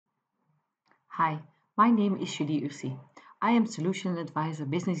Hi, my name is Julie Ursi. I am Solution Advisor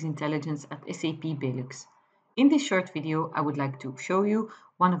Business Intelligence at SAP Belux. In this short video, I would like to show you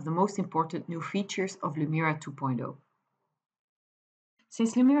one of the most important new features of Lumira 2.0.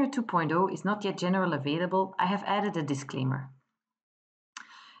 Since Lumira 2.0 is not yet generally available, I have added a disclaimer.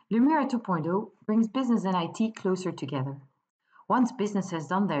 Lumira 2.0 brings business and IT closer together. Once business has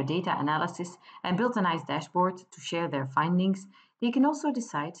done their data analysis and built a nice dashboard to share their findings, they can also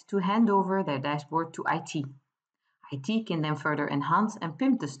decide to hand over their dashboard to IT. IT can then further enhance and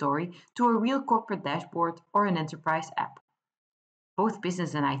pimp the story to a real corporate dashboard or an enterprise app. Both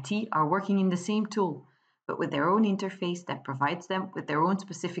business and IT are working in the same tool, but with their own interface that provides them with their own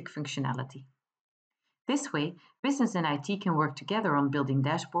specific functionality. This way, business and IT can work together on building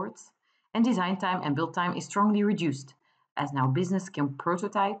dashboards, and design time and build time is strongly reduced, as now business can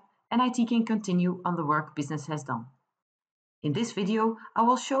prototype and IT can continue on the work business has done. In this video, I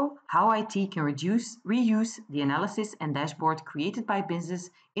will show how IT can reuse the analysis and dashboard created by business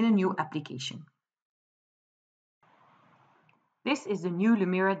in a new application. This is the new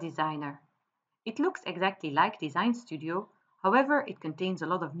Lumira Designer. It looks exactly like Design Studio, however, it contains a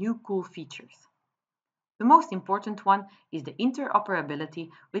lot of new cool features. The most important one is the interoperability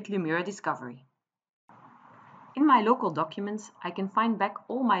with Lumira Discovery. In my local documents, I can find back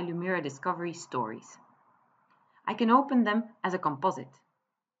all my Lumira Discovery stories. I can open them as a composite.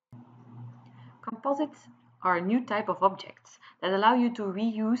 Composites are a new type of objects that allow you to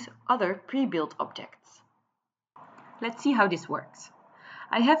reuse other pre-built objects. Let's see how this works.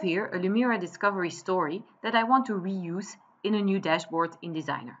 I have here a Lumira Discovery story that I want to reuse in a new dashboard in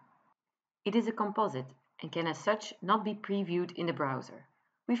Designer. It is a composite and can as such not be previewed in the browser.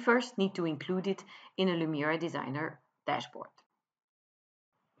 We first need to include it in a Lumira Designer dashboard.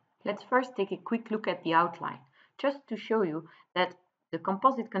 Let's first take a quick look at the outline, just to show you that the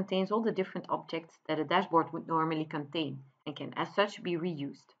composite contains all the different objects that a dashboard would normally contain and can as such be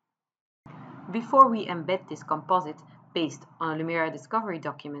reused. Before we embed this composite based on a Lumira Discovery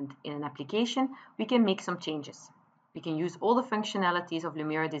document in an application, we can make some changes. We can use all the functionalities of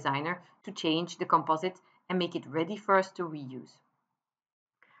Lumira Designer to change the composite and make it ready for us to reuse.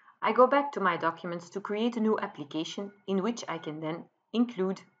 I go back to my documents to create a new application in which I can then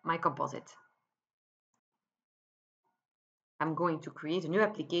include my composite. I'm going to create a new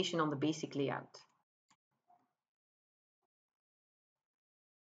application on the basic layout.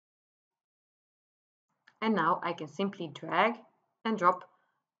 And now I can simply drag and drop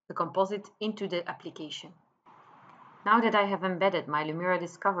the composite into the application. Now that I have embedded my Lumira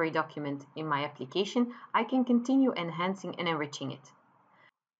Discovery document in my application, I can continue enhancing and enriching it.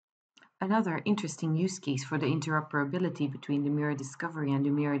 Another interesting use case for the interoperability between Lumira Discovery and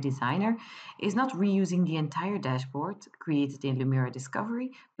Lumira Designer is not reusing the entire dashboard created in Lumira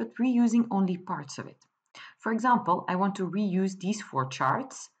Discovery, but reusing only parts of it. For example, I want to reuse these 4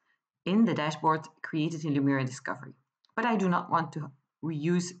 charts in the dashboard created in Lumira Discovery, but I do not want to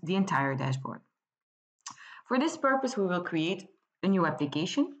reuse the entire dashboard. For this purpose, we will create a new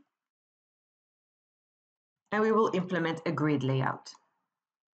application and we will implement a grid layout.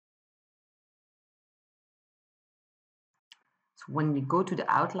 So when we go to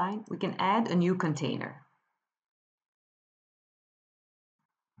the outline, we can add a new container.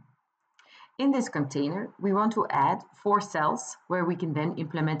 In this container, we want to add 4 cells where we can then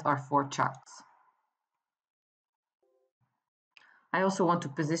implement our 4 charts. I also want to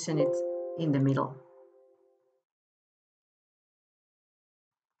position it in the middle.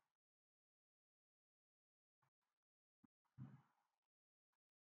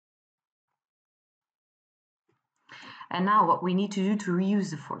 And now what we need to do to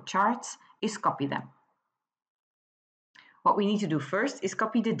reuse the 4 charts is copy them. What we need to do first is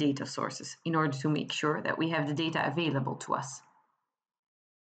copy the data sources in order to make sure that we have the data available to us.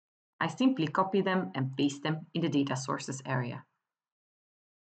 I simply copy them and paste them in the data sources area.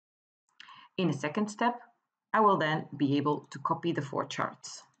 In a second step, I will then be able to copy the 4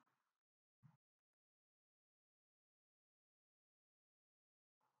 charts.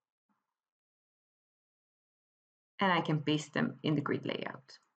 And I can paste them in the grid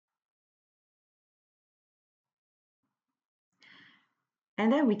layout.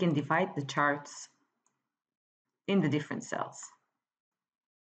 And then we can divide the charts in the different cells.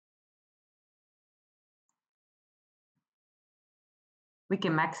 We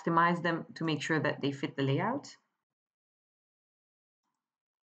can maximize them to make sure that they fit the layout.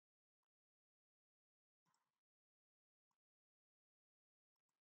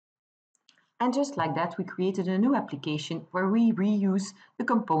 And just like that, we created a new application where we reuse the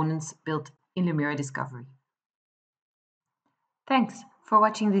components built in Lumira Discovery. Thanks for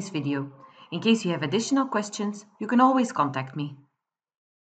watching this video. In case you have additional questions, you can always contact me.